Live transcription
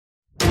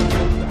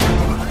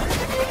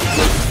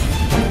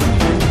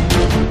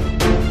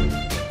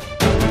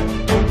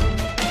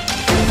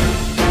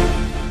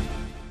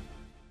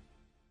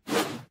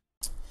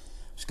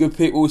It's good,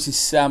 people. This is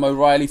Sam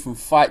O'Reilly from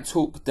Fight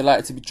Talk.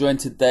 Delighted to be joined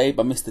today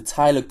by Mr.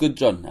 Tyler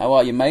Goodjohn. How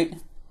are you, mate?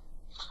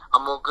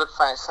 I'm all good,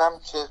 thanks, Sam.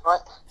 Cheers,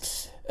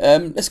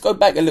 mate. Let's go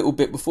back a little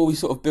bit before we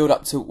sort of build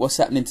up to what's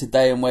happening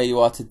today and where you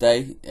are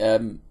today.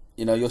 You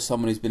know, you're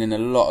someone who's been in a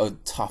lot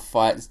of tough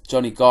fights.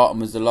 Johnny Garton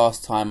was the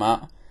last time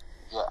out.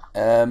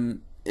 Yeah.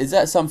 Is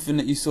that something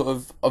that you sort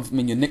of? I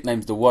mean, your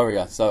nickname's the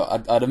Warrior,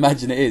 so I'd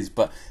imagine it is.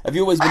 But have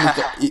you always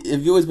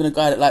been a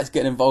guy that likes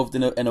getting involved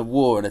in a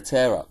war and a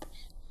tear up?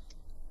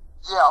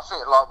 Yeah, I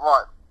think like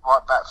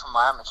right back from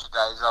my amateur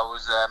days, I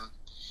was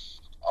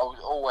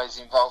always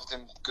involved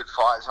in good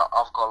fights.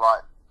 I've got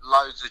like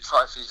loads of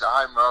trophies at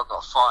home where I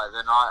got a fight of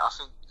the night. I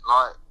think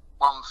like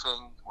one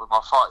thing with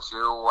my fights, you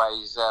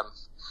always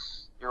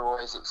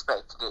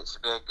expected it to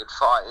be a good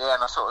fight. Yeah,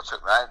 and I sort of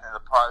took that into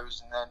the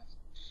pros, and then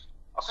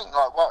I think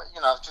like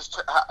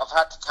I've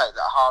had to take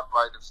that hard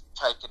road of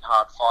taking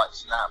hard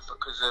fights and that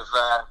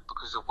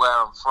because of where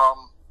I'm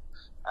from.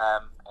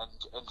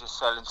 And just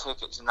selling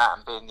tickets and that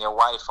and being the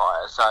away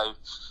fighter. So,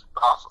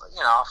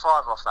 I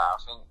thrive off that. I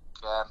think,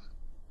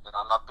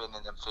 I love being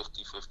in them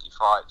 50-50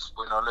 fights.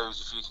 Win or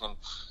lose, if you can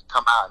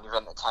come out and you've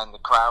entertained the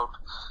crowd,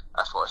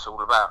 that's what it's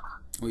all about.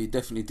 Well, you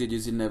definitely did. You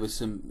was in there with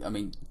some,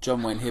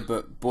 John Wayne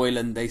Hibbert,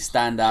 Boylan, they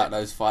stand out,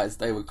 those fights.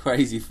 They were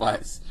crazy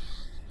fights.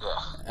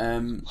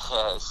 Yeah.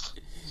 Yes.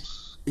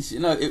 It's,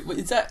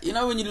 it's that,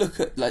 when you look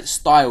at like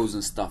styles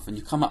and stuff and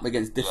you come up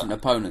against different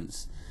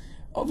opponents,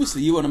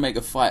 obviously you want to make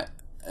a fight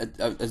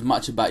as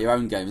much about your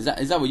own game. Is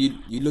that what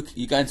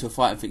you go into a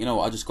fight and think,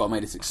 I just got to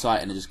make this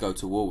exciting and just go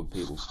to war with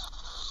people?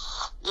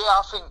 Yeah,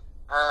 I think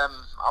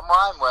I'm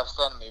my own worst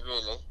enemy,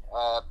 really.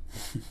 I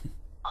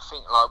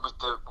think like with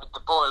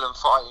the Boylan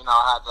fight,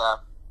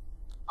 I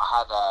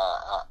had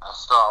a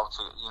style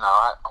to,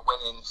 I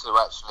went in to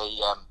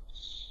actually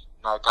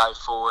go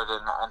forward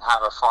and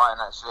have a fight,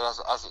 and actually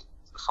as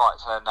the fight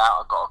turned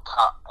out, I got a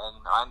cut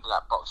and I ended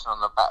up boxing on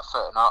the back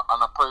foot, and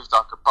I proved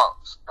I could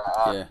box.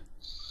 Yeah.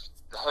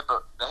 The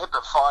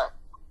Hibbert fight,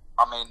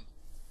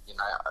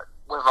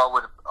 whether I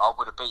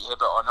would have beat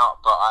Hibbert or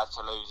not, but I had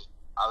to lose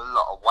a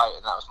lot of weight,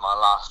 and that was my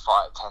last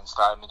fight at 10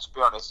 stone. And to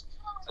be honest,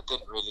 I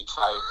didn't really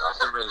show anything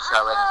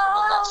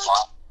in that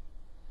fight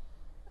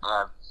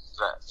that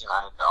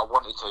I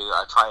wanted to,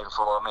 that I trained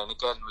for.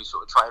 Again, we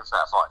sort of trained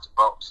for that fight to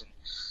box, and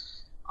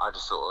I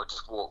just sort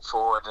of walked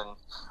forward, and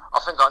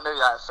I think I knew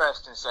that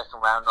first and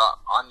second round.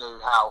 I knew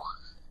how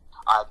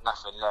I had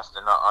nothing left,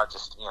 and I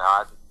just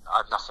I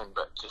had nothing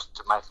but just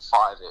to make a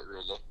fight of it,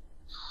 really.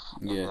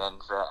 Yeah. And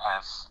like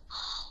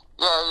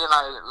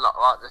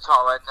the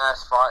Tyrone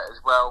Nurse fight as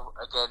well.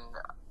 Again,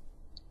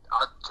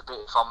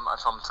 if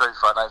I'm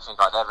truthful, I don't think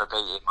I'd ever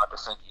beat him. I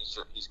just think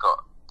he's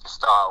got the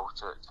style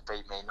to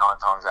beat me 9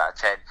 times out of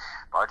 10.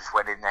 But I just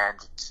went in there and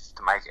just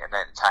to make it an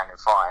entertaining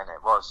fight, and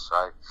it was. So,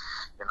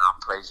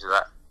 I'm pleased with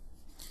that.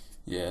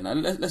 Yeah. Now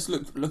let's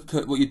look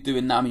at what you're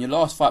doing now. Your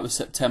last fight was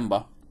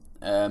September.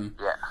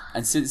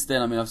 And since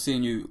then, I've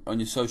seen you on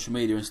your social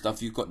media and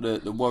stuff. You've got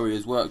the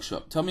Warriors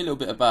Workshop. Tell me a little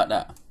bit about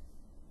that.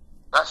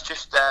 That's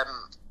just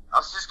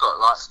I've just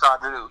got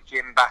started a little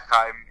gym back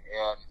home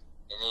in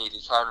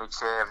Ely,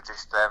 Cambridgeshire,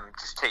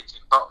 just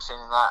teaching boxing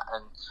and that,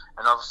 and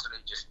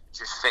obviously just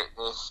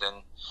fitness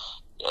and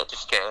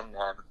just getting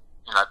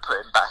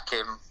putting back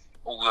in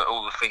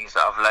all the things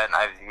that I've learned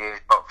over the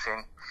years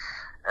boxing.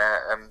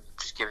 And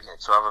just giving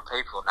it to other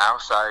people now.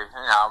 So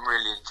I'm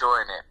really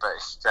enjoying it, but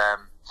it's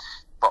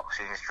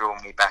boxing has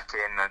drawn me back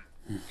in,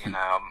 and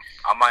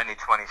I'm only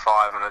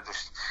 25, and I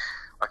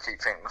keep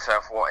thinking to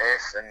myself, what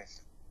if?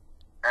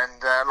 And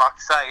like I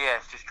say,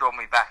 it's just drawn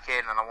me back in,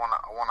 and I want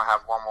to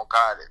have one more go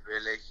at it,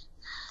 really,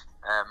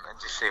 and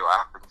just see what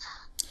happens.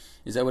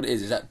 Is that what it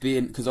is? Is that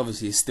being, because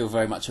obviously it's still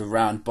very much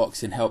around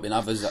boxing, helping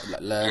others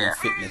like learn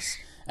fitness,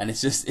 and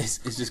it's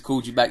just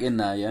called you back in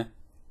now, yeah.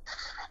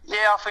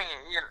 Yeah, I think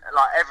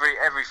like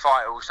every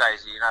fighter will say,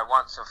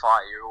 once a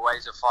fighter, you're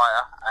always a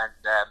fighter,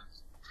 and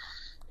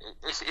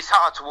it's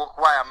hard to walk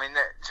away.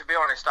 To be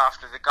honest,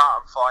 after the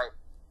Garton fight,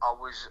 I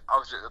was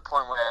at the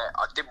point where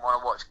I didn't want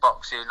to watch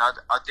boxing. I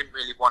didn't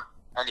really want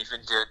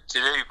anything to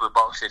do with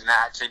boxing.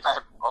 That actually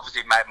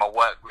obviously made my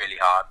work really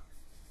hard.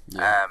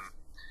 Yeah.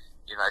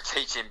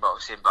 Teaching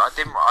boxing, but I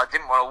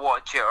didn't want to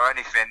watch it or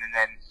anything. And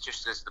then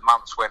just as the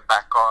months went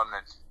back on,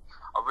 and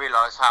I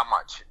realised how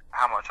much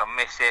I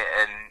miss it,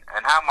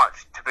 and how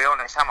much, to be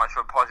honest, how much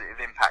of a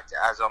positive impact it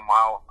has on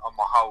my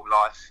whole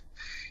life.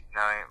 In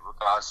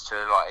regards to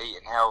like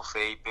eating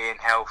healthy, being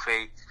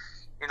healthy.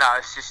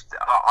 It's just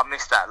I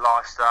miss that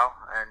lifestyle,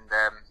 and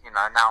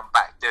now I'm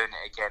back doing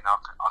it again.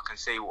 I can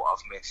see what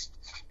I've missed,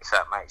 if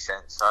that makes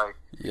sense. So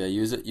yeah, you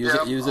was at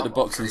the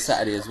boxing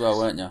Saturday as well,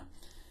 weren't you?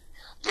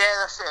 Yeah,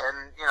 that's it.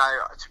 And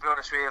to be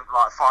honest with you,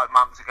 like 5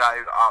 months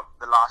ago,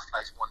 the last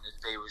place I wanted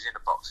to be was in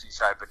a boxing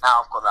show, but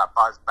now I've got that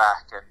buzz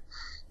back, and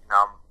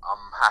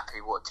I'm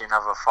happy watching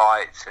other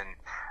fights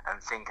and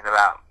thinking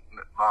about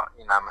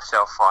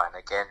myself fighting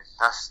again.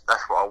 That's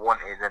what I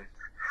wanted, and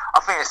I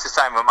think it's the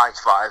same with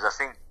most fighters. I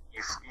think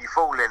you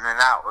fall in and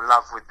out of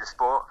love with the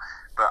sport,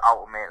 but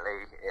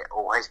ultimately it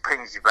always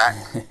brings you back.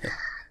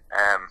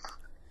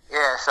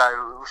 yeah,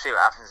 so we'll see what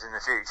happens in the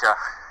future.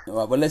 All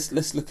right, well,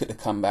 let's look at the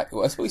comeback.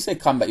 Well, we say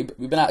comeback.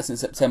 You've been out since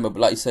September, but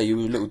like you say, you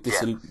were a little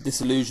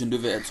disillusioned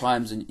with it at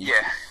times, and you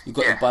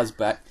got the buzz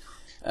back.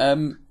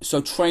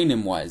 So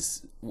training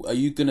wise, are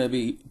you gonna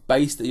be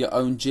based at your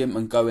own gym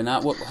and going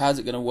out? How's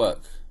it gonna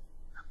work?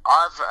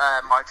 I've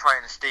my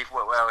trainer Steve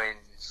Whitwell in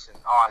St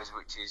Ives,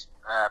 which is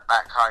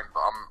back home,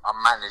 but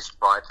I'm managed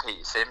by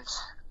Peter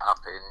Sims up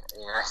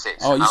in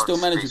Essex. Oh, you still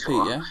manage with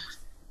Pete, yeah?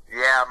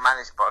 Yeah, I'm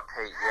managed by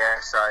Pete.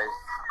 Yeah, so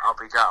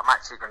I'm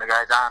actually going to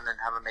go down and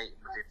have a meeting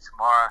with him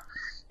tomorrow.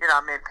 You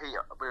know, me and Pete,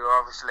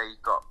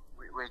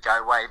 we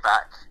go way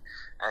back,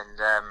 and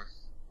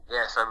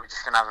so we're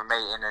just going to have a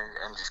meeting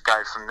and just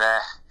go from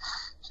there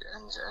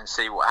and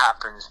see what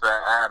happens.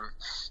 But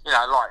you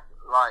know,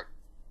 like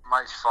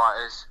most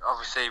fighters,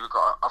 obviously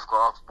I've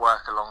got to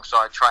work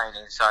alongside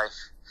training, so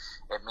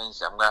it means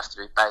that I'm going to have to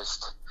be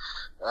based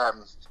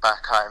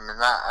back home and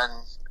that.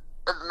 And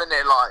at the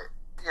minute, like,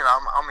 you know,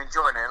 I'm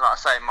enjoying it. Like I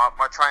say,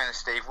 my trainer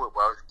Steve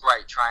Whitwell is a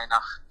great trainer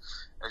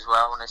as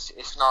well, and it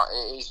is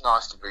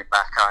nice to be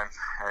back home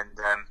and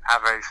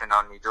have everything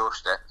on your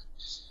doorstep.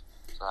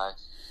 So.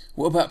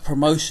 What about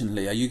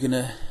promotionally?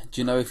 Do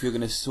you know if you're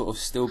gonna sort of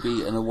still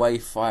be an away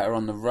fighter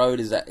on the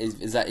road? Is that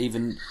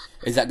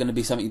going to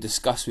be something you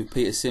discuss with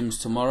Peter Sims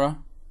tomorrow?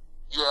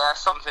 Yeah,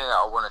 something that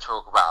I want to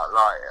talk about.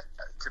 Like,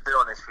 to be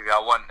honest with you,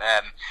 I want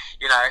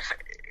you know,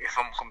 if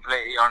I'm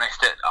completely honest,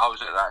 I was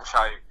at that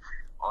show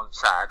on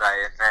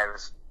Saturday, and there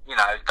was, you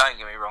know, don't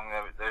get me wrong,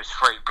 there was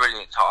 3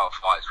 brilliant title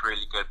fights,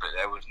 really good, but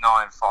there was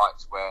 9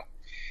 fights where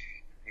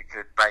you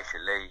could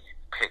basically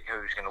pick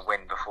who's going to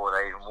win before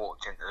they even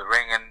walked into the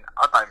ring, and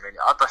I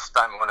just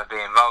don't want to be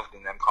involved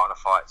in them kind of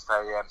fights. So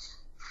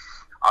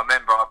I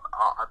remember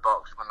I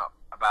boxed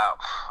about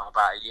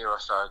a year or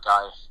so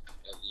ago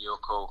at the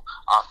York Hall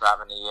after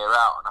having a year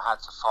out, and I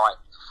had to fight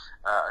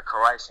a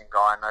Croatian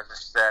guy, and I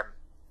just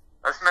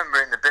remember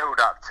in the build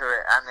up to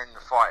it and in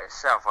the fight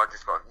itself, I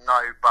just got no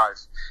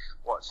buzz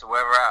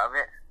whatsoever out of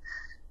it.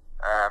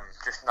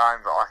 Just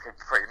knowing that I could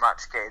pretty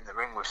much get in the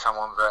ring with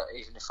someone that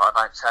even if I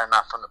don't turn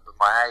up on with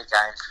my A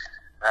game,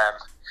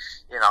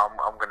 you know,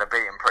 I'm going to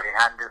beat him pretty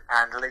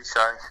handily.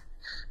 So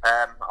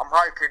I'm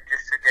hoping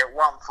just to get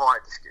one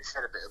fight, just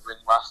get a bit of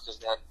ring rust, and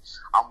then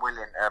I'm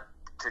willing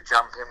to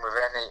jump in with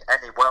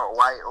any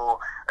welterweight, or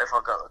if I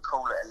got a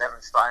call at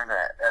 11 stone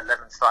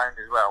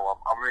as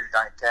well. I really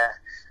don't care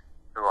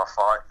who I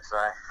fight. So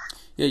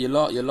yeah,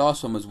 your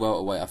last one was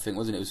welterweight, I think,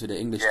 wasn't it? It was for the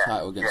English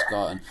title against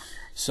Garton.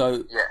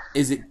 So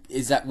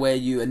is that where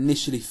you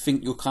initially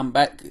think you'll come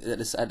back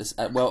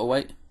at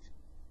welterweight?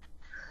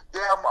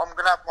 Yeah, I'm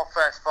going to have my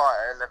first fight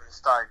at 11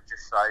 stone,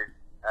 just so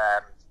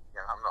you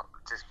know, I'm not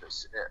just a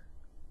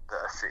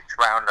 6th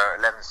rounder at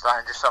 11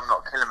 stone, just so I'm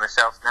not killing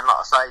myself. And then,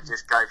 like I say,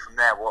 just go from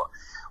there.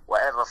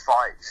 Whatever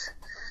fights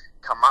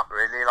come up,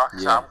 really. Like I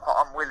say,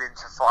 I'm willing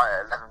to fight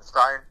at 11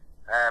 stone.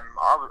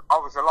 I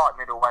was a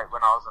light middleweight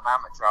when I was an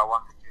amateur. I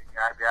won the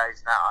junior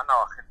ABAs. Now I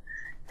know I can,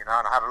 you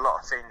know, and I had a lot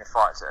of senior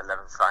fights at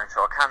 11 stone,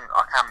 so I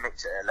can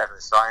mix it at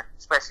 11 stone,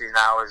 especially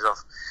now as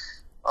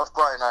I've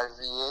grown over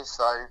the years.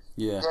 So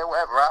yeah,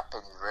 whatever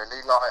happens,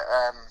 really. Like,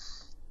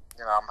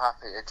 you know, I'm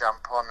happy to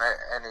jump on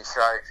any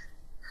show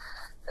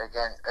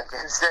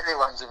against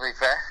anyone, to be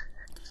fair.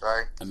 So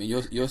I mean,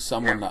 you're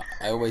someone that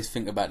I always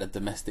think about the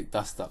domestic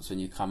dust-ups when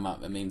you come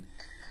up. I mean,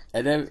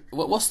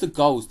 what's the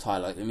goals,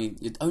 Tyler? I mean,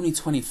 you're only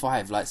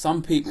 25. Like,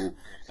 some people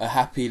are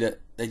happy that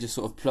they just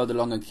sort of plod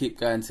along and keep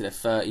going to their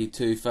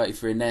 32,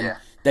 33, and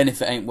then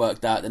if it ain't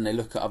worked out, then they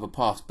look at other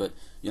paths. But,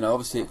 you know,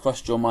 obviously it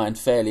crossed your mind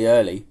fairly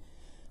early.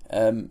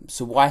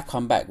 So why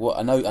come back? What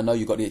I know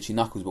you got the itchy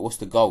knuckles, but what's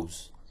the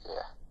goals?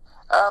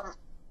 Yeah.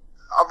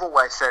 I've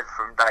always said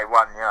from day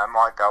one, you know,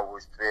 my goal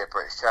was to be a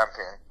British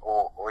champion,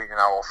 or you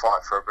know, or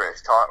fight for a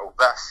British title.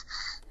 That's,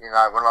 you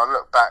know, when I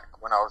look back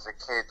when I was a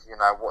kid, you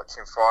know,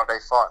 watching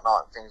Friday Fight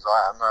Night and things like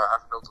that, and I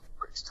had all the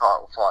British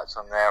title fights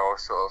on there, or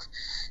sort of,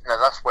 you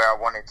know, that's where I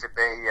wanted to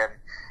be, and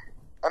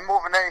more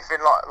than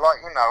anything,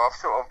 like you know,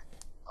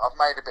 I've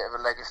made a bit of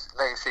a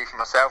legacy for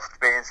myself to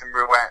be in some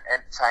real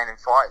entertaining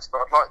fights,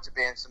 but I'd like to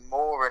be in some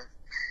more, and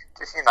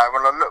just, you know,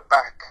 when I look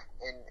back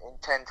in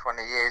 10,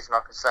 20 years, and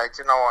I can say,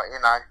 do you know what, you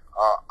know,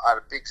 I had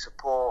a big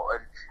support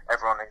and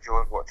everyone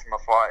enjoyed watching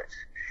my fights.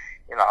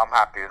 You know, I'm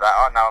happy with that.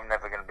 I know I'm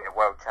never going to be a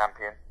world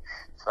champion,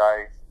 so,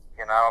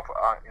 you know,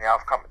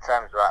 I've come to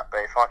terms with that.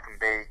 But if I can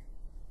be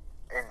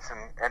in some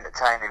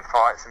entertaining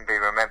fights and be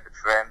remembered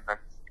for them, and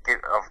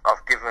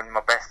I've given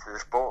my best to the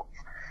sport,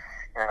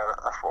 you know,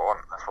 that's what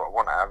I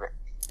want out of it.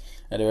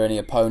 Are there any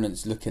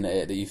opponents looking at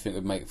it that you think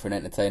would make for an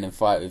entertaining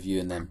fight with you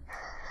and them?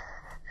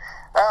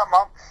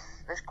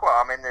 There's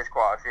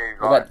quite a few.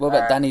 What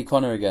about Danny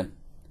Connor again?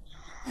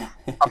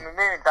 I mean,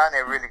 me and Danny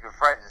are really good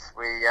friends.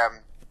 We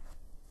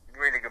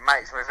really good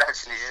mates. We've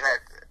actually said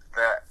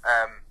that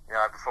you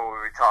know, before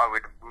we retire,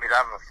 we'd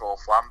have a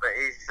 4th one. But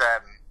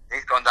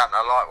he's gone down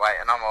to lightweight,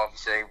 and I'm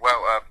obviously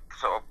welter,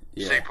 sort of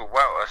super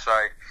welter. So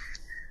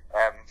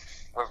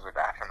whether it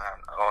happen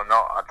or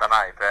not, I don't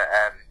know. But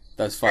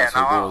those fights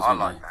are wars, I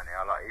like Danny.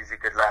 He's a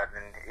good lad,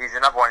 and he's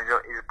another one.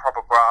 He's a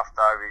proper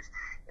grafter. He's,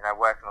 you know,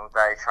 working on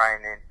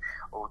training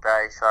all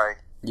day. So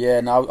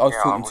yeah, no, I was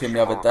talking to him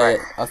the other day.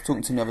 great. I was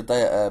talking to him the other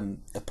day at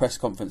a press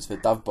conference for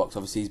Dovebox.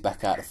 Obviously, he's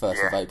back out the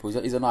 1st of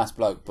April. He's a nice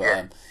bloke,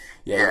 but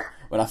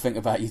when I think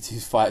about you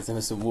two's fights, there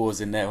were some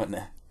wars in there, weren't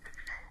there?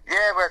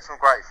 Yeah, we had some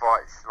great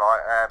fights.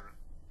 Like,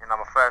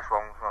 my first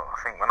one, I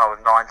think, when I was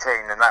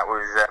 19, and that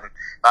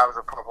was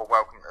a proper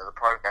welcome to the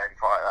pro game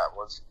fight. That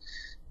was.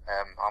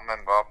 I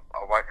remember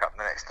I woke up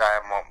the next day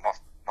and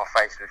my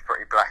face was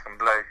pretty black and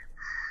blue.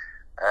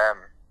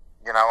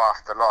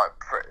 After like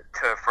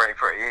 2 or 3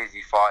 pretty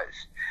easy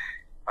fights,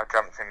 I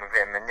jumped in with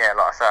him, and like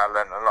I say, I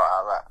learned a lot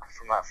out of that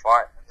from that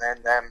fight.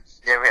 And then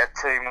we had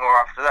 2 more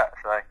after that.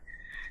 So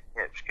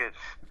yeah, it was good.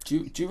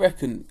 Do you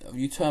reckon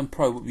you turned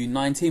pro? Were you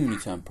 19 when you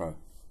turned pro?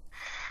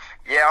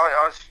 Yeah,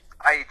 I was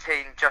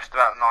 18, just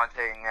about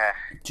 19. Yeah.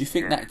 Do you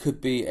think that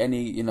could be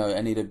any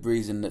of the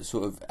reason that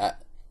sort of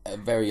at a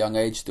very young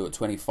age, still at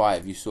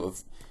 25, you sort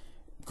of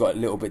got a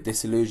little bit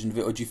disillusioned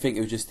with it, or do you think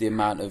it was just the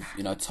amount of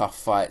tough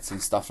fights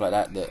and stuff like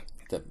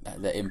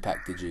that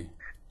impacted you?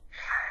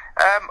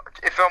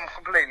 If I'm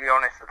completely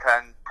honest, I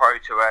turned pro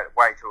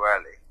way too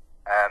early.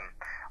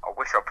 I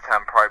wish I'd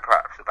turned pro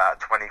perhaps about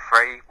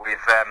 23 with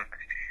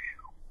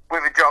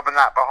a job and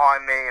that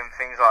behind me and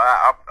things like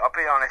that. I'll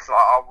be honest,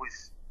 like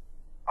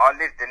I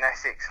lived in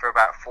Essex for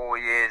about 4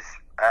 years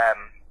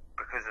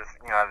because of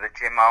the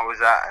gym I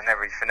was at and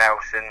everything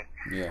else, and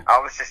I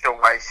was just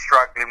always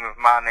struggling with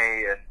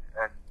money and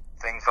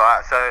things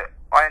like that. So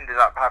I ended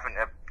up having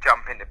to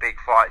jump into big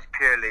fights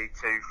purely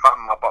to fund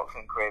my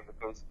boxing career,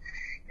 because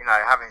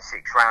having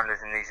 6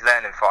 rounders in these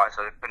learning fights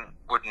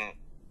wouldn't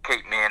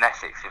keep me in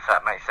Essex, if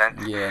that makes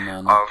sense.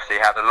 No. I obviously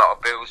had a lot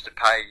of bills to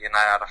pay.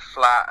 I had a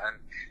flat and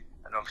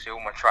obviously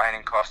all my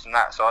training costs and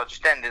that. So I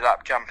just ended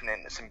up jumping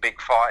into some big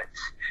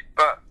fights.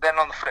 But then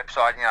on the flip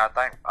side,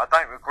 I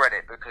don't regret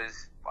it,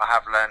 because I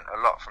have learned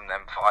a lot from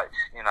them fights.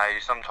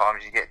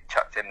 Sometimes you get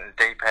chucked into the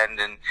deep end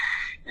and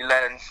you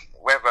learn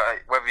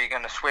whether you're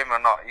going to swim or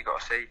not. You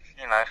got to see,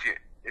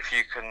 if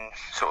you can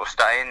sort of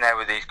stay in there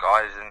with these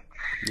guys,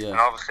 and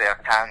obviously I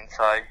can.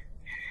 So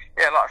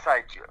like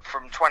I say,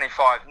 from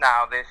 25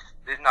 now,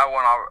 there's no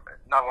one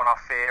I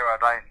fear. I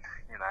don't,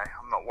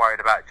 I'm not worried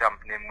about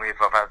jumping in with.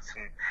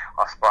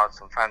 I sparred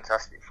some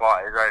fantastic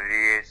fighters over the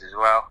years as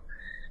well.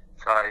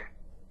 So I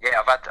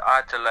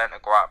had to learn to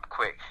grow up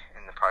quick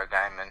in the pro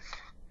game, and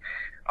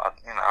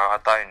I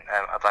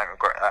don't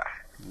regret that.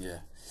 Yeah.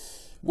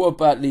 What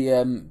about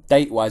the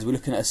date-wise? We're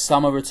looking at a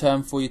summer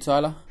return for you,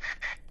 Tyler?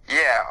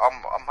 Yeah,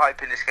 I'm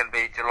hoping it's going to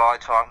be July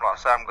time. Like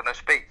I say, I'm going to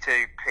speak to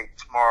Pete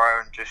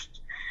tomorrow and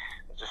just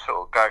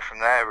sort of go from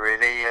there.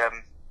 Really,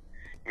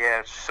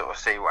 just sort of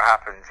see what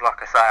happens.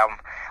 Like I say,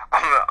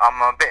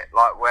 I'm a bit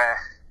like where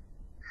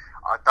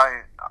I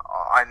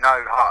know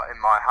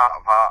in my heart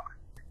of heart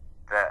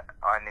that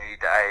I need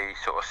a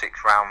sort of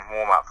 6-round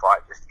warm-up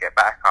fight just to get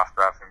back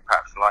after having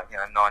perhaps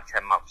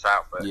 9-10 months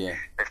out. But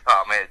there's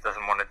part of me that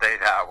doesn't want to do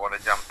that. I want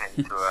to jump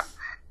into a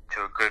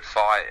good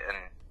fight,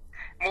 and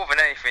more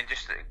than anything,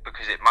 just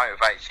because it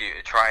motivates you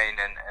to train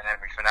and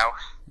everything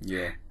else.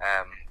 Yeah.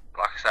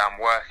 Like I say, I'm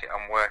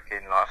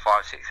working like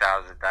 5-6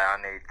 hours a day. I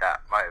need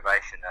that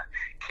motivation to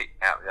kick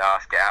me out of the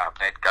arse, get out of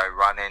bed, go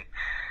running,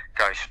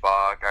 go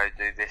spar, go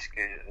do this,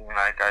 go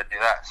do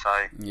that. So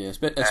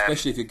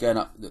especially if you're going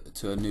up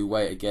to a new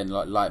weight again,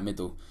 like light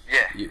middle.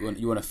 Yeah. You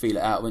want to feel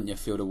it out, wouldn't you?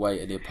 Feel the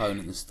weight of the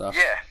opponent and stuff.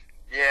 Yeah.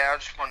 Yeah, I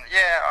just want.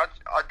 Yeah,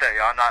 I do.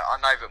 I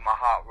know that my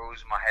heart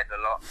rules in my head a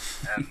lot.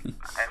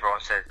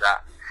 Everyone says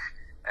that.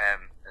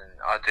 And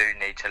I do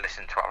need to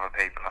listen to other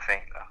people. I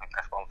think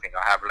that's one thing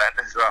I have learned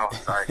as well.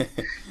 So.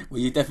 Well,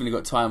 you definitely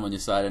got time on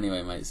your side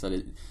anyway, mate. So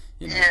that,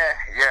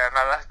 Yeah.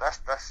 No,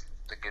 that's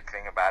the good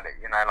thing about it.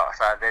 Like I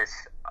say, there's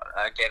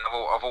again,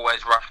 I've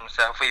always rushed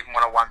myself. Even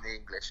when I won the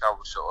English, I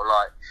was sort of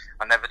like,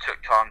 I never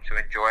took time to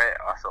enjoy it.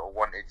 I sort of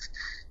wanted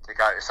to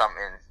go to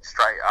something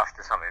straight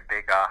after something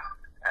bigger.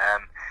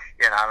 And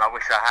I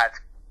wish I had,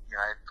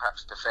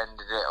 perhaps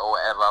defended it or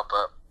whatever.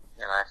 But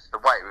the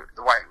weight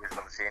was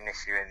obviously an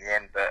issue in the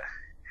end. But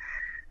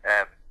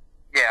I've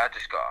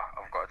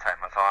got to take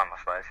my time, I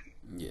suppose.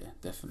 Yeah,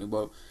 definitely.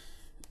 Well,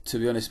 to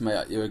be honest,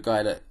 mate, you're a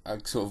guy that I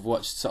sort of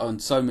watched on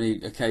so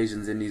many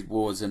occasions in these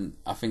wars, and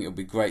I think it would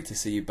be great to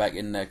see you back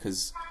in there,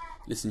 because,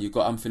 listen, you've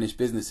got unfinished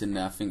business in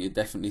there. I think you're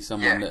definitely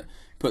someone that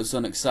puts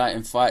on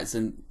exciting fights,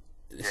 and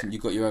listen,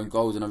 you've got your own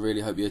goals, and I really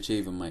hope you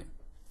achieve them, mate.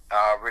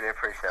 I really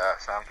appreciate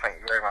that, Sam. Thank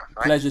you very much,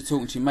 mate. Pleasure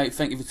talking to you, mate.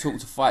 Thank you for talking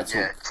to Fight Talk.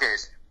 Yeah,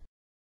 cheers.